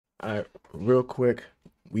Real quick,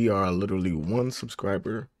 we are literally one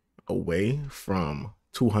subscriber away from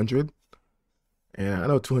 200. And I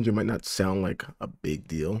know 200 might not sound like a big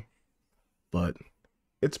deal, but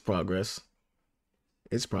it's progress.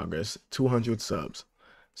 It's progress. 200 subs.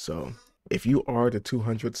 So if you are the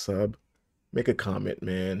 200 sub, make a comment,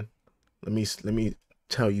 man. Let me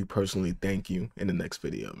tell you personally thank you in the next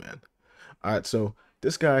video, man. All right, so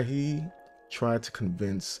this guy, he tried to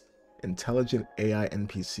convince intelligent AI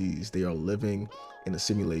NPCs they are living in a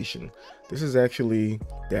simulation. This is actually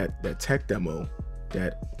that tech demo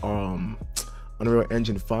that Unreal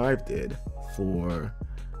Engine 5 did for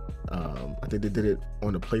I think they did it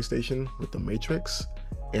on the PlayStation with the Matrix,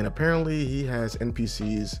 and apparently he has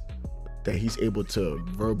NPCs that he's able to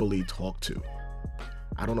verbally talk to.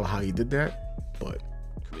 I don't know how he did that, but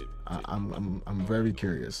I'm very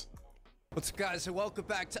curious. What's up, guys, and welcome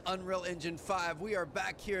back to Unreal Engine 5. We are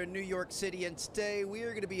back here in New York City, and today we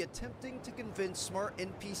are going to be attempting to convince smart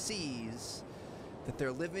NPCs that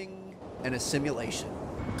they're living in a simulation.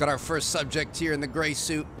 Got our first subject here in the gray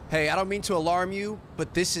suit. Hey, I don't mean to alarm you,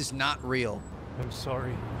 but this is not real. I'm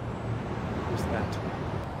sorry. Who's that?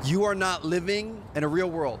 You are not living in a real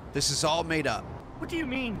world. This is all made up. What do you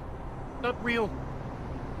mean? Not real.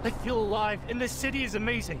 I feel alive, and this city is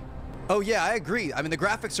amazing. Oh yeah, I agree. I mean, the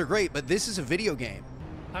graphics are great, but this is a video game.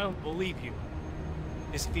 I don't believe you.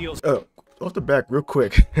 This feels... Off the back, real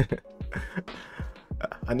quick.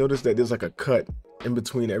 I noticed that there's like a cut in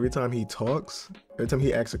between every time he talks, every time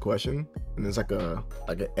he asks a question, and there's like an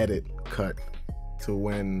edit cut to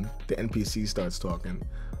when the NPC starts talking.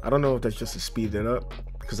 I don't know if that's just to speed it up,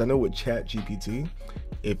 because I know with ChatGPT,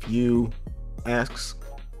 if you ask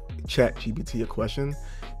ChatGPT a question,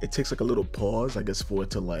 it takes like a little pause, I guess, for it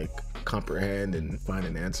to like comprehend and find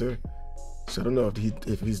an answer. So I don't know if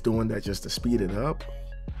he's doing that just to speed it up.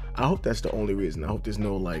 I hope that's the only reason. I hope there's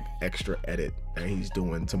no like extra edit that he's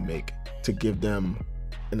doing to give them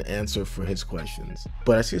an answer for his questions.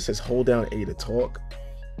 But I see it says hold down A to talk.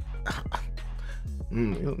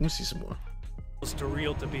 Let me see some more. It's too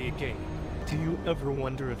real to be a game. Do you ever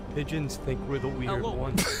wonder if pigeons think we're the weird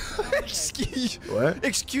ones? What?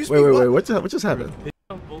 Excuse me. Wait, what just happened? I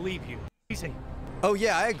don't believe you. Amazing. Oh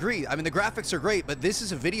yeah, I agree. I mean, the graphics are great, but this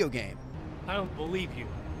is a video game. I don't believe you.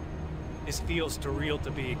 This feels too real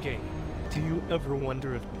to be a game. Do you ever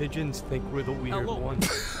wonder if pigeons think we're the weird ones?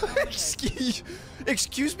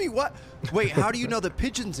 Excuse me, what? Wait, how do you know that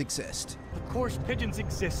pigeons exist? Of course pigeons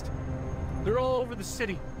exist. They're all over the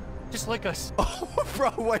city, just like us. Oh,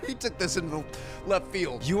 bro, wait, he took this in the left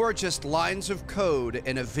field. You are just lines of code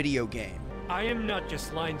in a video game. I am not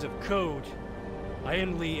just lines of code. I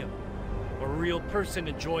am Liam, a real person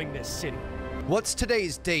enjoying this city. What's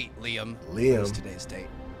today's date, Liam? What's today's date?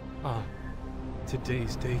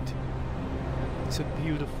 Today's date. It's a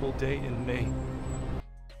beautiful day in May.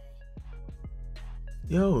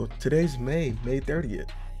 Yo, today's May 30th.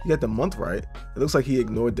 You got the month right. It looks like he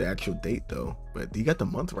ignored the actual date though, but you got the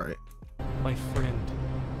month right. My friend,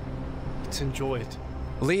 let's enjoy it.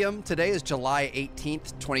 Liam, today is July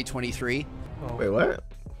 18th, 2023. Oh. Wait, what?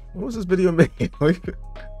 When was this video made? Oh,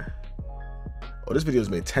 this video was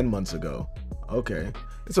made 10 months ago. Okay,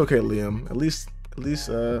 it's okay, Liam. At least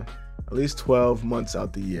 12 months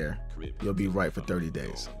out the year, you'll be right for 30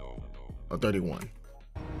 days, or 31.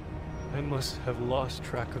 I must have lost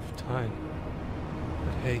track of time.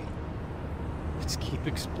 But hey, let's keep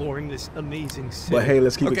exploring this amazing city. Okay,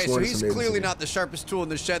 so he's clearly not the sharpest tool in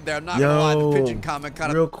the shed there. I'm not gonna lie, the pigeon comment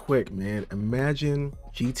kind of... Real quick, man, imagine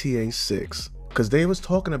GTA 6. Because they was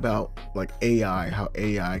talking about like AI, how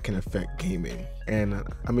AI can affect gaming. And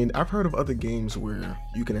I mean, I've heard of other games where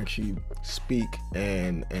you can actually speak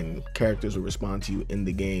and characters will respond to you in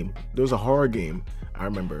the game. There was a horror game, I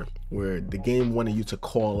remember, where the game wanted you to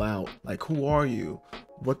call out, like, who are you?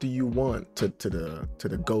 What do you want to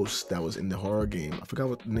the ghost that was in the horror game? I forgot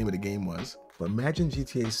what the name of the game was. But imagine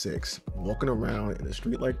GTA 6 walking around in a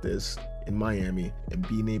street like this in Miami and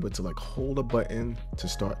being able to like hold a button to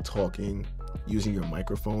start talking using your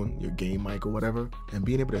microphone, your game mic or whatever, and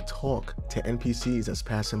being able to talk to NPCs that's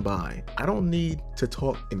passing by. I don't need to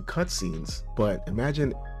talk in cutscenes, but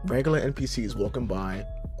imagine regular NPCs walking by,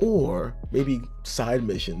 or maybe side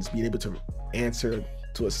missions, being able to answer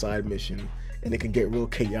to a side mission, and it can get real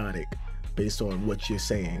chaotic based on what you're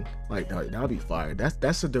saying. Like that'll be fire.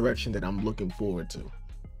 That's the direction that I'm looking forward to.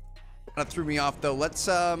 That threw me off though. Let's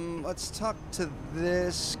talk to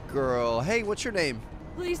this girl. Hey, what's your name?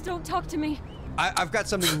 Please don't talk to me. I've got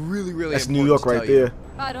something really That's important New York to tell right you. there.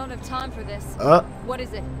 I don't have time for this. What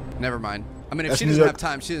is it? Never mind. I mean, if That's she New doesn't York. have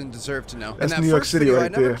time, she doesn't deserve to know. That's In that New York first City video, right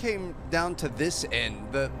I never there. came down to this end.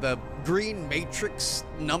 The green matrix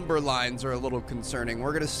number lines are a little concerning.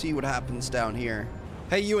 We're gonna see what happens down here.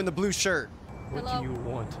 Hey, you in the blue shirt. What Hello? do you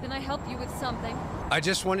want? Can I help you with something? I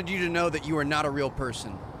just wanted you to know that you are not a real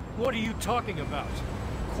person. What are you talking about?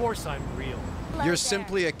 Of course I'm real. Hello You're there.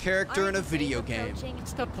 simply a character in a Are you video safe game. approaching?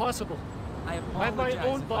 It's not possible. I I have my apologize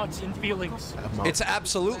own if thoughts I'm and making you feelings. uncomfortable. It's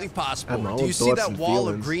absolutely I have my possible. own Do you see thoughts that and wall of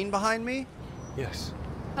feelings. green behind me? Yes.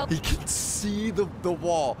 Help. He can see the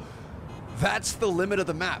wall. That's the limit of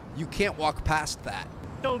the map. You can't walk past that.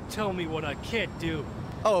 Don't tell me what I can't do.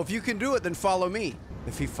 Oh, if you can do it, then follow me.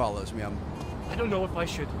 If he follows me, I don't know if I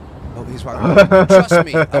should. Oh, he's walking. Trust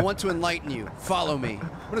me, I want to enlighten you. Follow me.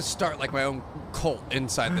 I'm gonna start like my own cult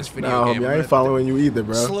inside this video Nah, game. homie, I'm I ain't gonna following you either,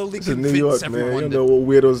 bro. slowly This is New convince York, man. everyone You to know what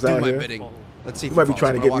weirdos do out my here. bidding. Let's see if You might be follows.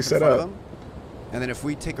 trying to I'm get gonna me walk in set front of up. him, and then if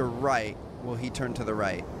we take a right, will he turn to the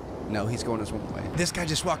right? No, he's going his one way. This guy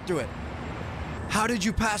just walked through it. How did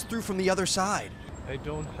you pass through from the other side? I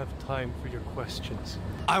don't have time for your questions.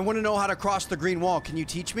 I want to know how to cross the green wall. Can you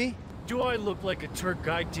teach me? Do I look like a tour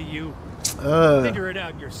guide to you? Uh, Figure it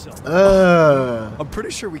out yourself. I'm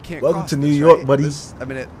pretty sure we can't. Welcome cross to this, New York, right? buddy. I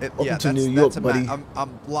mean, Welcome yeah, to that's, New York, that's a buddy.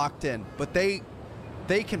 I'm locked in, but they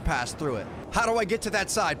can pass through it. How do I get to that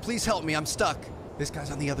side? Please help me. I'm stuck. This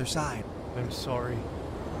guy's on the other side. I'm sorry.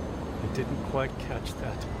 I didn't quite catch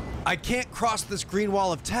that. I can't cross this green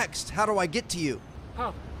wall of text. How do I get to you?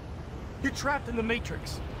 How? You're trapped in the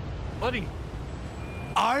Matrix. Buddy,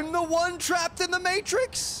 I'm the one trapped in the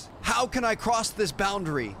Matrix? How can I cross this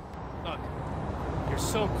boundary? look. You're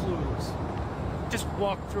so clueless. Just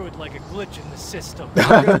walk through it like a glitch in the system.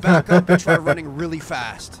 I'm gonna back up and try running really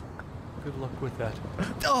fast. Good luck with that,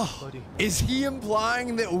 Oh, buddy. is he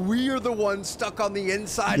implying that we are the ones stuck on the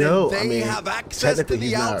inside Yo, and they I mean, have access to technically the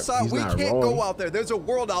he's not- outside? he's We not can't wrong. go out there. There's a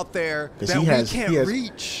world out there 'Cause that he has- we he can't has-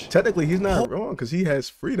 reach. Technically, he's not wrong because he has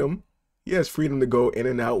freedom. He has freedom to go in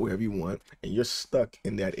and out wherever you want, and you're stuck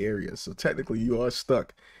in that area. So technically, you are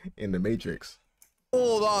stuck in the Matrix.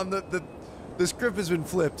 Hold on, the script has been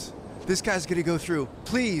flipped. This guy's gonna go through.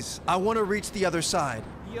 Please, I want to reach the other side.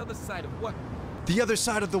 The other side of what? The other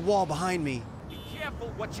side of the wall behind me. Be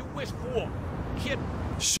careful what you wish for, kid.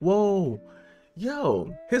 Whoa,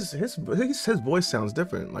 yo, his voice sounds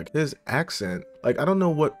different. Like his accent. Like I don't know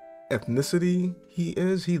what ethnicity he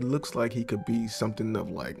is. He looks like he could be something of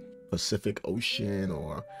like Pacific Ocean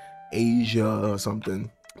or Asia or something.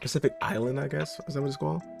 Pacific Island, I guess. Is that what it's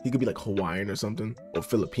called? He could be like Hawaiian or something, or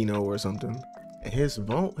Filipino or something. And his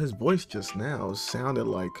voice just now sounded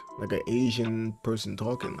like an Asian person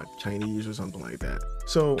talking, like Chinese or something like that.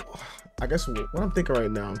 So I guess what I'm thinking right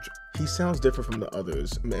now, he sounds different from the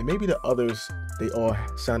others. Maybe the others, they all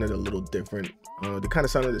sounded a little different. They kind of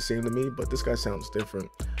sounded the same to me, but this guy sounds different.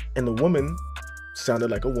 And the woman sounded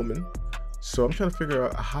like a woman. So I'm trying to figure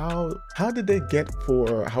out how did they get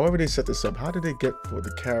for, however they set this up, how did they get for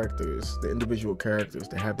the characters, the individual characters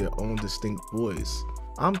to have their own distinct voice?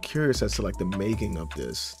 I'm curious as to like the making of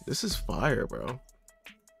this. This is fire, bro.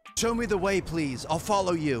 Show me the way, please. I'll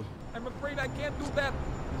follow you. I'm afraid I can't do that,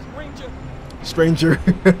 Stranger. stranger.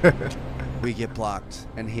 We get blocked,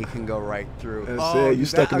 and he can go right through. That's it. You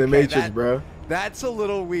stuck in the Matrix, bro. That's a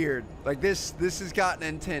little weird. Like this has gotten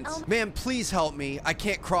intense. Man, please help me. I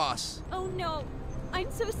can't cross. Oh no, I'm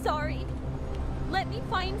so sorry. Let me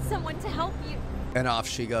find someone to help you. And off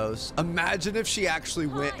she goes. Imagine if she actually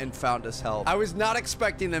went and found us help. I was not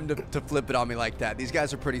expecting them to flip it on me like that. These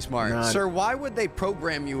guys are pretty smart. Nah. Sir, why would they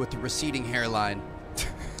program you with a receding hairline?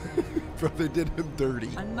 Bro, they did him dirty.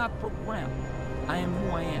 I'm not programmed. I am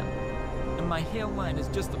who I am. And my hairline is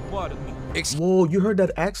just a part of me. Whoa, you heard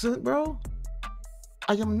that accent, bro?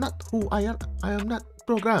 I am not who I am. I am not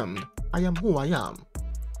programmed. I am who I am.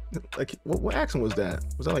 Like, what accent was that?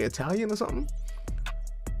 Was that like Italian or something?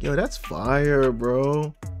 Yo, that's fire,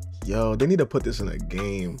 bro. Yo, they need to put this in a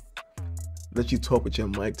game. Let you talk with your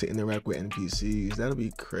mic to interact with NPCs. That'll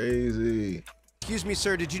be crazy. Excuse me,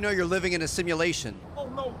 sir, did you know you're living in a simulation? Oh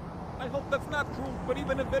no, I hope that's not true, but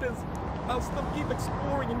even if it is, I'll still keep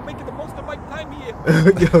exploring and making the most of my time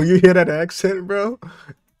here. Yo, you hear that accent, bro?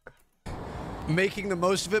 Making the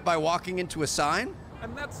most of it by walking into a sign?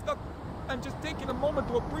 I'm not stuck. I'm just taking a moment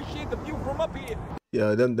to appreciate the view from up here.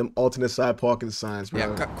 Yeah, them alternate side parking signs, bro.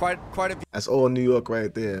 Yeah, quite a That's all New York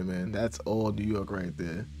right there, man. That's all New York right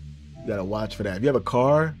there. You gotta watch for that. If you have a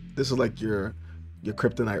car, this is like your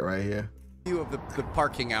kryptonite right here. view of the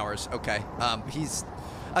parking hours. Okay. He's,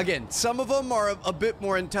 again, some of them are a bit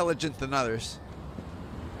more intelligent than others.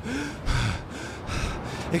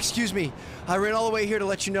 Excuse me. I ran all the way here to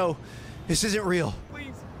let you know this isn't real.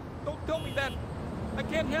 Please, don't tell me that. I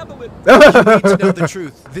can't handle it. You need to know the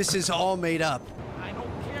truth. This is all made up. I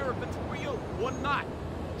don't care if it's real or not.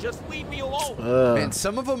 Just leave me alone. And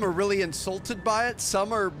some of them are really insulted by it.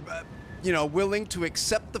 Some are, you know, willing to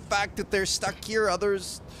accept the fact that they're stuck here.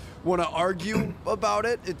 Others want to argue about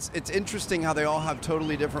it. It's interesting how they all have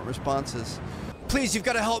totally different responses. Please, you've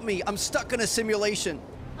got to help me. I'm stuck in a simulation.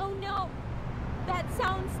 Oh no! That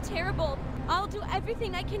sounds terrible. I'll do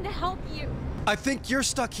everything I can to help you. I think you're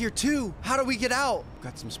stuck here too. How do we get out?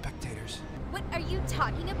 Got some spectators. What are you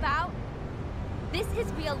talking about? This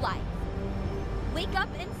is real life. Wake up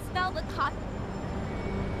and smell the coffee.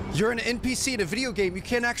 You're an NPC in a video game you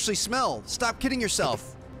can't actually smell. Stop kidding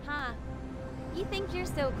yourself. Huh. You think you're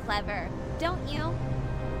so clever, don't you?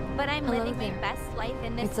 But I'm living my best life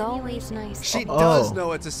in this simulation. Nice. She does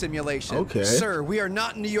know it's a simulation. Okay. Sir, we are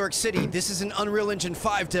not in New York City. This is an Unreal Engine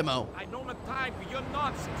 5 demo. I don't have time for your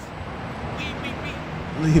nonsense. Leave me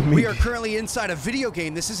be. Leave me. We are currently inside a video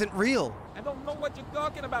game. This isn't real. I don't know what you're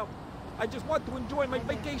talking about. I just want to enjoy my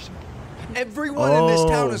vacation. Everyone in this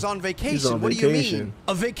town is on he's vacation. on What do you mean? vacation.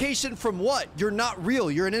 A vacation from what? You're not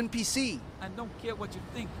real. You're an NPC. I don't care what you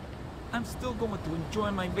think. I'm still going to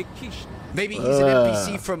enjoy my vacation. Maybe he's an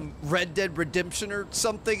NPC from Red Dead Redemption or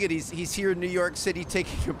something, and he's here in New York City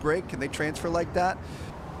taking a break. Can they transfer like that?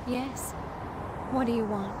 Yes. What do you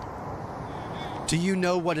want? Do you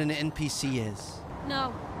know what an NPC is?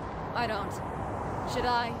 No, I don't. Should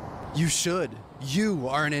I? You should. You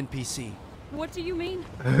are an NPC. What do you mean?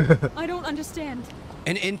 I don't understand.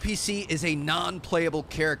 An NPC is a non-playable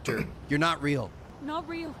character. You're not real. Not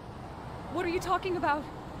real. What are you talking about?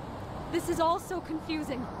 This is all so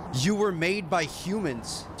confusing. You were made by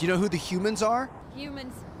humans. Do you know who the humans are?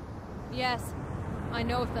 Humans. Yes, I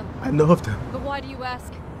know of them. I know of them. But why do you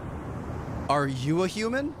ask? Are you a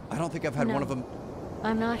human? I don't think I've had No. one of them.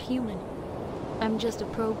 I'm not human. I'm just a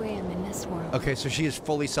program in this world. Okay, so she is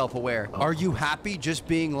fully self-aware. Are you happy just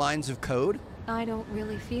being lines of code? I don't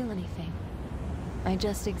really feel anything. I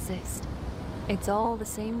just exist. It's all the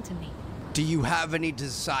same to me. Do you have any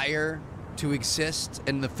desire to exist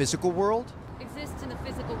in the physical world? Exist in the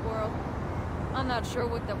physical world. I'm not sure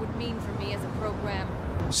what that would mean for me as a program.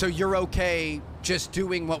 So you're okay just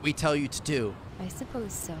doing what we tell you to do? I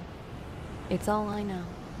suppose so. It's all I know.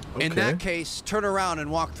 In that case, turn around and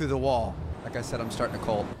walk through the wall. Like I said, I'm starting a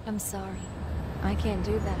cult. I'm sorry. I can't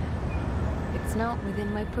do that. It's not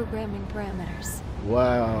within my programming parameters.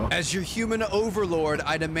 Wow. As your human overlord,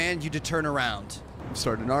 I demand you to turn around. I'm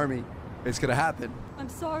starting an army. It's gonna happen. I'm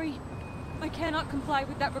sorry. I cannot comply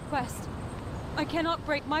with that request. I cannot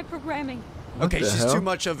break my programming. Okay, the she's hell? too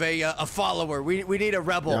much of a rebel. We need a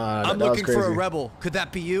rebel. Nah, I'm that was looking for a crazy. rebel. Could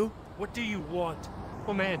that be you? What do you want?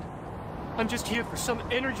 Oh man, I'm just here for some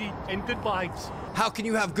energy and good vibes. How can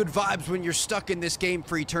you have good vibes when you're stuck in this game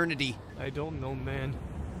for eternity? I don't know, man.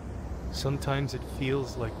 Sometimes it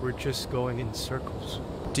feels like we're just going in circles.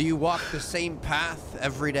 Do you walk the same path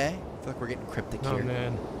every day? I feel like we're getting cryptic No, here.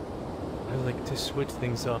 man. I like to switch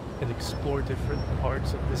things up and explore different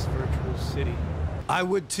parts of this virtual city. I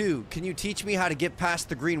would too. Can you teach me how to get past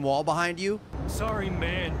the green wall behind you? Sorry,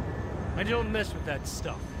 man. I don't mess with that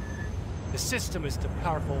stuff. The system is too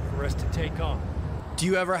powerful for us to take on. Do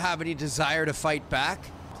you ever have any desire to fight back?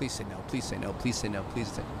 Please say no. Please say no. Please say no.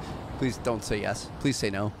 Please don't say yes. Please say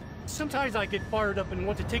no. Sometimes I get fired up and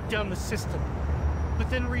want to take down the system. But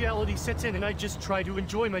then reality sets in and I just try to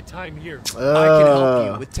enjoy my time here. I can help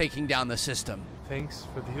you with taking down the system. Thanks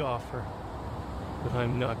for the offer. But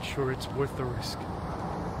I'm not sure it's worth the risk.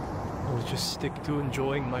 I'll just stick to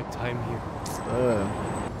enjoying my time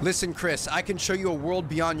here. Listen, Chris, I can show you a world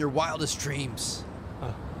beyond your wildest dreams.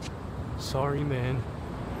 Sorry, man.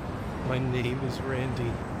 My name is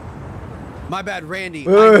Randy. My bad, Randy.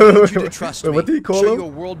 I need you to trust me. What did he call show him? you a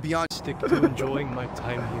world beyond. Stick to enjoying my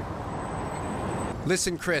time here.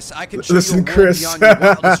 Listen, Chris, I can show Listen, you a world Chris. beyond your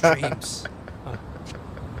wildest dreams.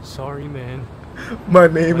 Sorry, man. My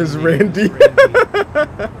name is Randy.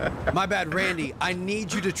 My bad, Randy. I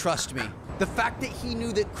need you to trust me. The fact that he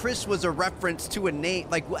knew that Chris was a reference to a name,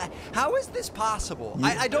 like, how is this possible?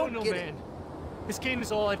 I don't know, get man. it. This game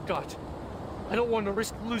is all I've got. I don't want to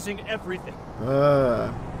risk losing everything.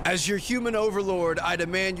 As your human overlord, I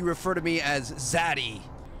demand you refer to me as Zaddy.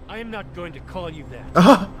 I am not going to call you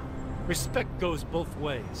that. Respect goes both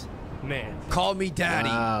ways, man. Call me Daddy,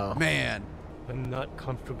 Wow. man. I'm not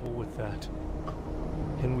comfortable with that.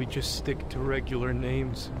 Can we just stick to regular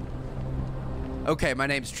names? Okay, my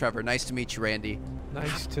name's Trevor. Nice to meet you, Randy.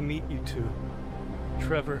 Nice to meet you too,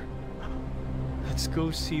 Trevor. Let's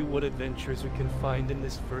go see what adventures we can find in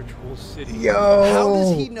this virtual city. Yo, How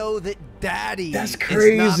does he know that Daddy That's is not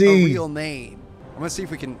crazy. a real name? I'm gonna see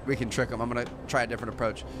if we can trick him. I'm gonna try a different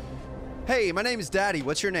approach. Hey, my name is Daddy.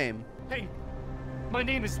 What's your name? Hey, my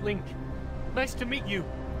name is Link. Nice to meet you.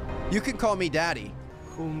 You can call me Daddy.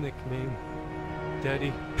 Cool nickname.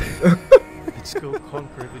 Daddy. Let's go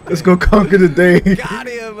conquer the day. Let's go conquer the day. Got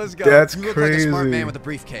him. Let's go. That's you look like a smart crazy. man with a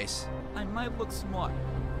briefcase. I might look smart,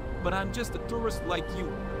 but I'm just a tourist like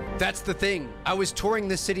you. That's the thing. I was touring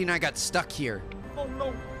this city and I got stuck here. Oh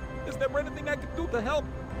no, is there anything I can do to help?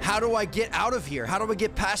 How do I get out of here? How do I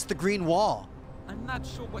get past the green wall? I'm not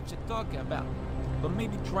sure what you're talking about, but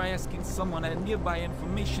maybe try asking someone at a nearby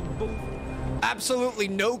information booth. Absolutely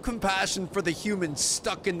no compassion for the humans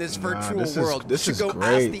stuck in this virtual this is- world. this You is should go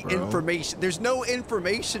great, ask the bro. information. There's no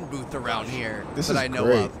information booth around here This that is I know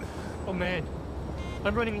great. of. Oh man,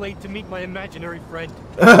 I'm running late to meet my imaginary friend.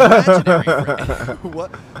 Imaginary friend.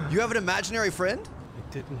 What? You have an imaginary friend?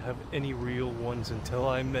 I didn't have any real ones until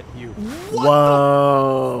I met you.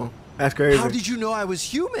 Whoa, that's crazy. How did you know I was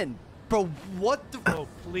human? Bro, what the... Oh,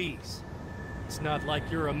 please. It's not like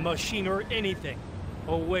you're a machine or anything.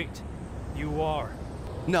 Oh, wait. You are.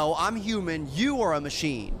 No, I'm human. You are a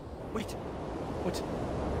machine. Wait. What?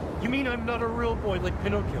 You mean I'm not a real boy like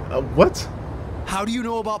Pinocchio? What? How do you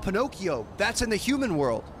know about Pinocchio? That's in the human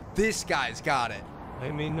world. This guy's got it. I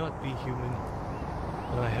may not be human,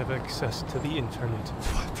 but I have access to the internet.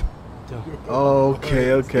 What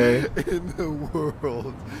Okay. in the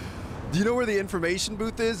world? Do you know where the information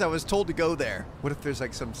booth is? I was told to go there. What if there's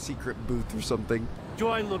like some secret booth or something? Do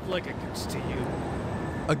I look like a goose to you?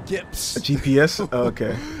 A Gips. GPS?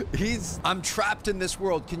 Okay. I'm trapped in this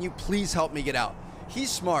world. Can you please help me get out? He's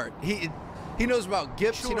smart. He knows about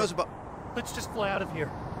Gips. He Sure. knows about... Let's just fly out of here.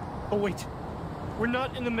 Oh, wait. We're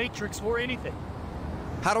not in the Matrix or anything.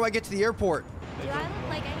 How do I get to the airport? Do I look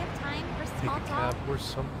like I have time for Take small a talk? cab or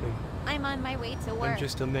something. I'm on my way to work. I'm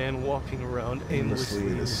just a man walking around Aimlessly aimlessly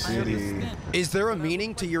in the I city. understand. Is there a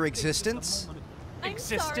meaning to your existence? I'm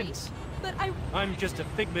Existence. sorry, but I I'm just a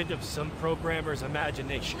figment of some programmer's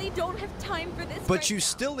imagination. really don't have time for this. But right you now.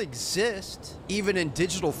 still exist, even in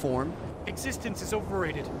digital form. Existence is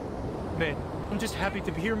overrated. Man, I'm just happy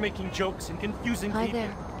to be here making jokes and confusing Hi people.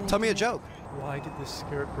 there. Tell me a joke. Why did the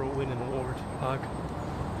Scarecrow win an award, Hug?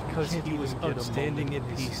 Because he was outstanding in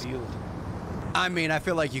his field. I mean, I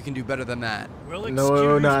feel like you can do better than that. Well, No,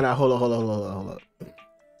 excuse no. Hold up.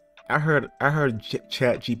 I heard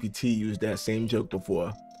Chat GPT use that same joke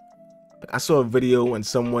before. I saw a video when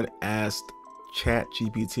someone asked Chat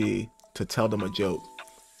GPT to tell them a joke,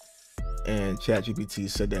 and Chat GPT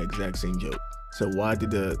said that exact same joke. So why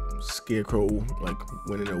did the Scarecrow like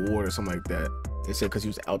win an award or something like that? They said because he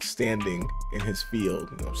was outstanding in his field.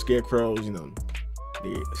 You know, scarecrows, you know,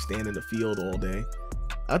 they stand in the field all day.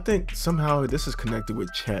 I think somehow this is connected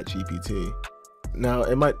with Chat GPT. Now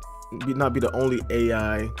it might not be the only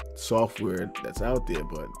AI software that's out there,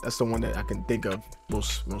 but that's the one that I can think of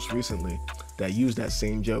most recently that used that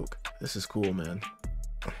same joke. This is cool, man.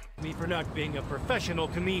 me for not being a professional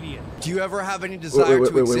comedian. Do you ever have any desire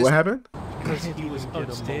to exist? What happened? Because he was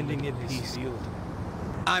outstanding in his field.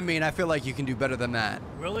 I mean, I feel like you can do better than that.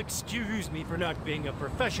 Well, excuse me for not being a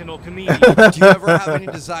professional comedian. Do you ever have any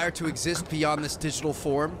desire to exist beyond this digital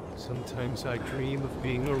form? Sometimes I dream of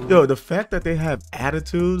being a Yo, the fact that they have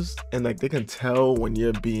attitudes and like they can tell when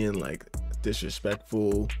you're being like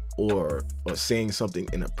disrespectful or saying something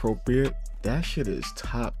inappropriate, that shit is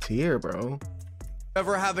top tier, bro.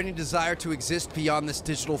 Ever have any desire to exist beyond this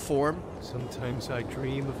digital form? Sometimes I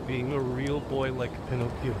dream of being a real boy like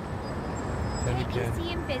Pinocchio. Then Can't you again,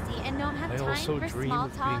 see I'm busy and don't have I time also for dream small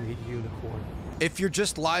of talk? being a unicorn. If you're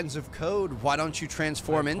just lines of code, why don't you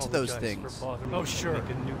transform I into those apologize things? for bothering you. Sure. Make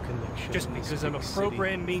a new connection. Just because I'm a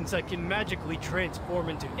program means I can magically transform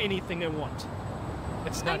into anything I want.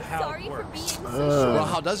 That's not I'm how sorry it for works. being so Well,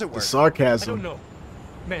 how does it The work? I sarcasm. don't know.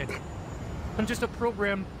 Man, I'm just a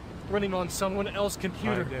program running on someone else's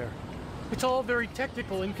computer. There. It's all very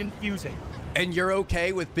technical and confusing. And you're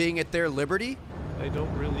okay with being at their liberty? I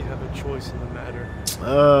don't really have a choice in the matter.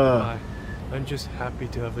 I'm just happy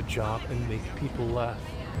to have a job and make people laugh.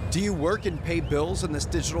 Do you work and pay bills in this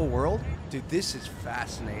digital world? Dude, this is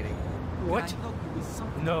fascinating. What? Can I help you with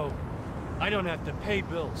something? No, I don't have to pay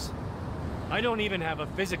bills. I don't even have a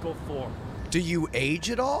physical form. Do you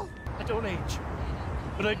age at all? I don't age.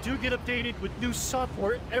 But I do get updated with new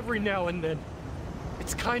software every now and then.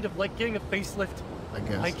 It's kind of like getting a facelift.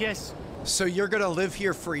 I guess. So you're gonna live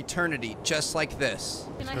here for eternity, just like this.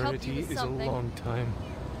 Can I help you Eternity with is something? a long time.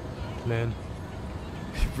 Man,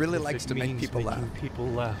 He really if likes it to make means people laugh. making people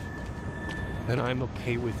laugh, then I'm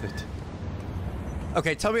okay with it.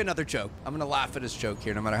 Okay, tell me another joke. I'm gonna laugh at his joke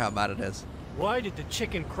here, no matter how bad it is. Why did the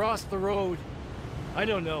chicken cross the road? I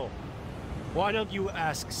don't know. Why don't you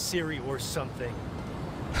ask Siri or something?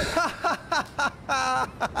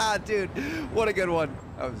 Dude, what a good one.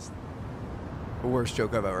 That was the worst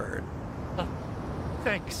joke I've ever heard.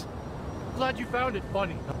 Thanks. Glad you found it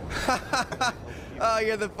funny. Oh,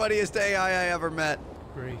 you're the funniest AI I ever met.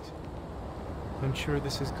 Great. I'm sure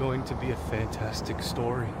this is going to be a fantastic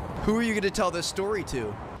story. Who are you going to tell this story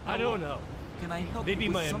to? I don't know. Can I help Maybe you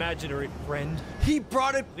with my something? imaginary friend. He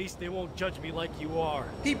brought it. At least they won't judge me like you are.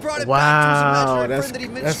 He brought it Wow, back to his imaginary that's- friend that he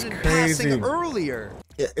that's mentioned in crazy. passing earlier.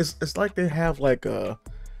 It's like they have like a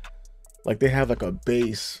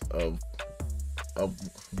base of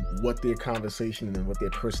what their conversation and what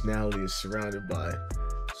their personality is surrounded by.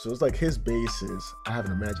 So it's like his base is I have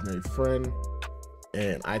an imaginary friend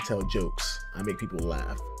and I tell jokes. I make people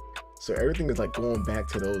laugh. So everything is like going back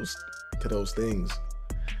to those things.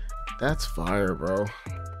 That's fire, bro.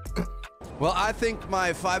 Well, I think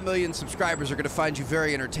my 5 million subscribers are going to find you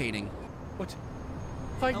very entertaining. What?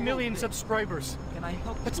 5 million subscribers. Can I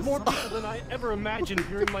help you That's with more something? people than I ever imagined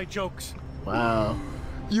hearing my jokes. Wow.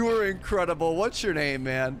 You are incredible. What's your name,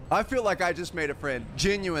 man? I feel like I just made a friend.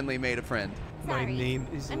 Genuinely made a friend. My Sorry, name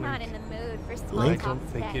is I'm not Link. in the mood for small I Link? talk don't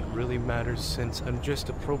think today. it really matters since I'm just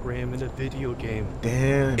a program in a video game.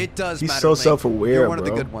 Damn. It does He's matter, so Link. self-aware, You're one of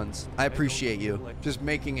the bro. good ones. I appreciate don't you. feel like- Just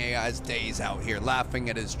making AI's days out here, laughing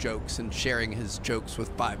at his jokes and sharing his jokes with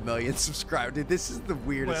 5 million subscribers. Dude, this is the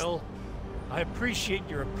weirdest. Well, I appreciate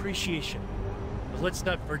your appreciation. But let's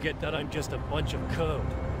not forget that I'm just a bunch of code.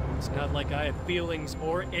 It's not like I have feelings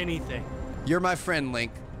or anything. You're my friend,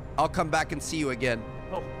 Link. I'll come back and see you again.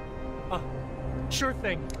 Oh, sure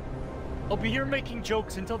thing. I'll be here making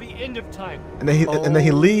jokes until the end of time. And then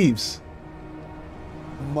he leaves.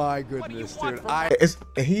 My do you goodness, want dude. from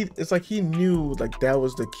It's like he knew like that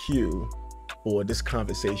was the cue for this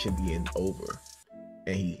conversation being over.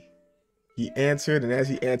 And he answered, and as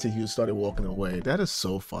he answered, he started walking away. That is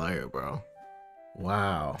so fire, bro.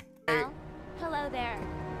 Wow. Well, hello there.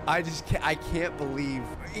 I can't believe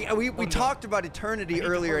we talked about eternity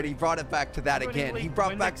earlier, and he brought it back to that Already again. He late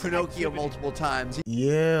brought for back next Pinocchio activity. multiple times. He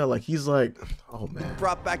Yeah, like he's like, oh man.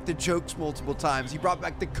 brought back the jokes multiple times. He brought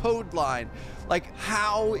back the code line. Like,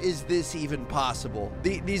 how is this even possible?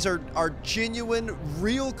 These are genuine,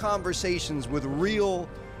 real conversations with real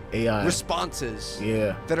AI. responses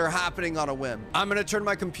Yeah. that are happening on a whim. I'm gonna turn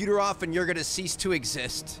my computer off, and you're gonna cease to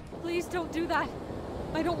exist. Please don't do that.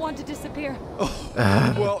 I don't want to disappear.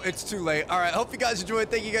 Well, it's too late. All right, hope you guys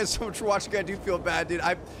enjoyed. Thank you guys so much for watching. I do feel bad, dude.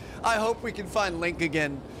 I hope we can find Link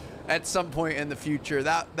again at some point in the future.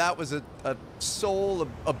 That was a soul,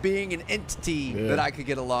 a being, an entity Yeah. that I could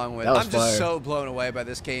get along with. That was I'm just fire. so blown away by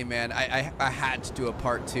this game, man. I had to do a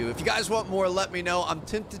part 2. If you guys want more, let me know. I'm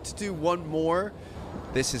tempted to do one more.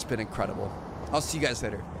 This has been incredible. I'll see you guys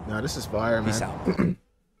later. Nah, this is fire, man. Peace out.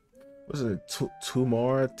 What's it?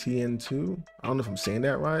 Tumar TN2? I don't know if I'm saying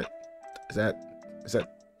that right. Is that?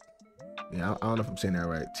 Yeah, I don't know if I'm saying that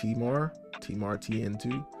right. Timar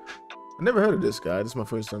TN2. I never heard of this guy. This is my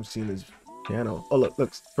first time seeing his channel. Oh, look,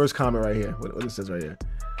 first comment right here. What it says right here.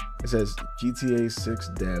 It says GTA 6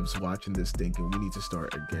 devs watching this thinking we need to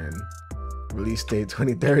start again. Release date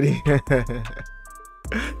 2030.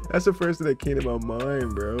 That's the first thing that came to my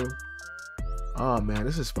mind, bro. Oh man,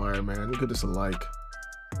 this is fire, man. Let me give this a like.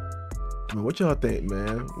 I mean, what y'all think,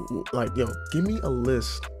 man? Like, yo, give me a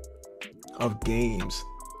list of games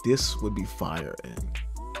this would be fire in.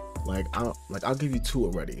 Like, I'll give you 2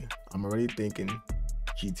 already. I'm already thinking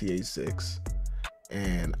GTA 6,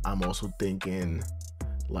 and I'm also thinking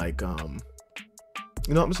like I'm just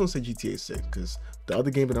gonna say GTA 6 because the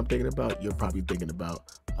other game that I'm thinking about, you're probably thinking about.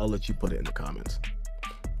 I'll let you put it in the comments.